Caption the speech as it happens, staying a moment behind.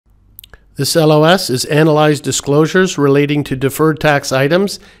This LOS is analyze disclosures relating to deferred tax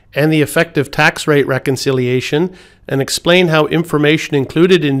items and the effective tax rate reconciliation and explain how information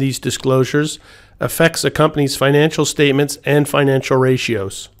included in these disclosures affects a company's financial statements and financial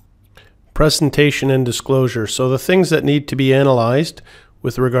ratios. Presentation and disclosure. So the things that need to be analyzed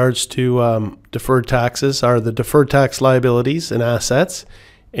with regards to deferred taxes are the deferred tax liabilities and assets,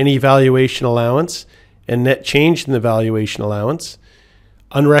 any valuation allowance, and net change in the valuation allowance,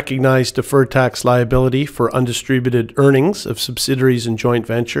 unrecognized deferred tax liability for undistributed earnings of subsidiaries and joint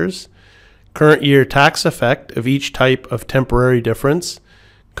ventures, current year tax effect of each type of temporary difference,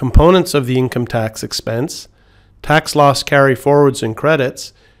 components of the income tax expense, tax loss carry forwards and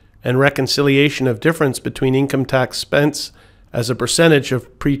credits, and reconciliation of difference between income tax expense as a percentage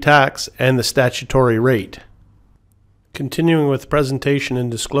of pre-tax and the statutory rate. Continuing with presentation and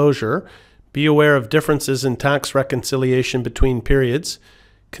disclosure, be aware of differences in tax reconciliation between periods.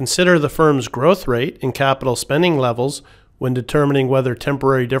 Consider the firm's growth rate and capital spending levels when determining whether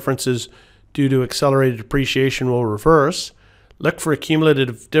temporary differences due to accelerated depreciation will reverse. Look for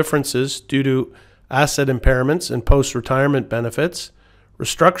cumulative differences due to asset impairments and post-retirement benefits.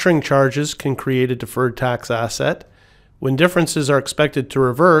 Restructuring charges can create a deferred tax asset. When differences are expected to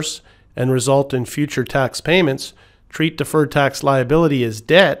reverse and result in future tax payments, treat deferred tax liability as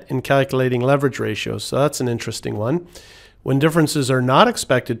debt in calculating leverage ratios. So that's an interesting one. When differences are not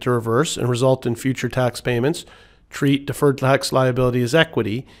expected to reverse and result in future tax payments, treat deferred tax liability as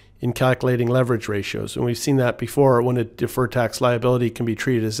equity in calculating leverage ratios. And we've seen that before when a deferred tax liability can be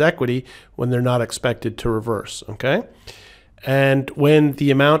treated as equity when they're not expected to reverse, okay? And when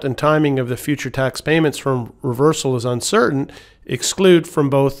the amount and timing of the future tax payments from reversal is uncertain, exclude from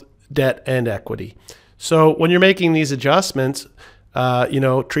both debt and equity. So when you're making these adjustments,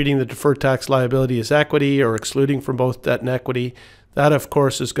 treating the deferred tax liability as equity or excluding from both debt and equity, that of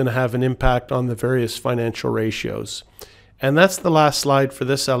course is going to have an impact on the various financial ratios. And that's the last slide for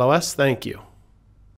this LOS. Thank you.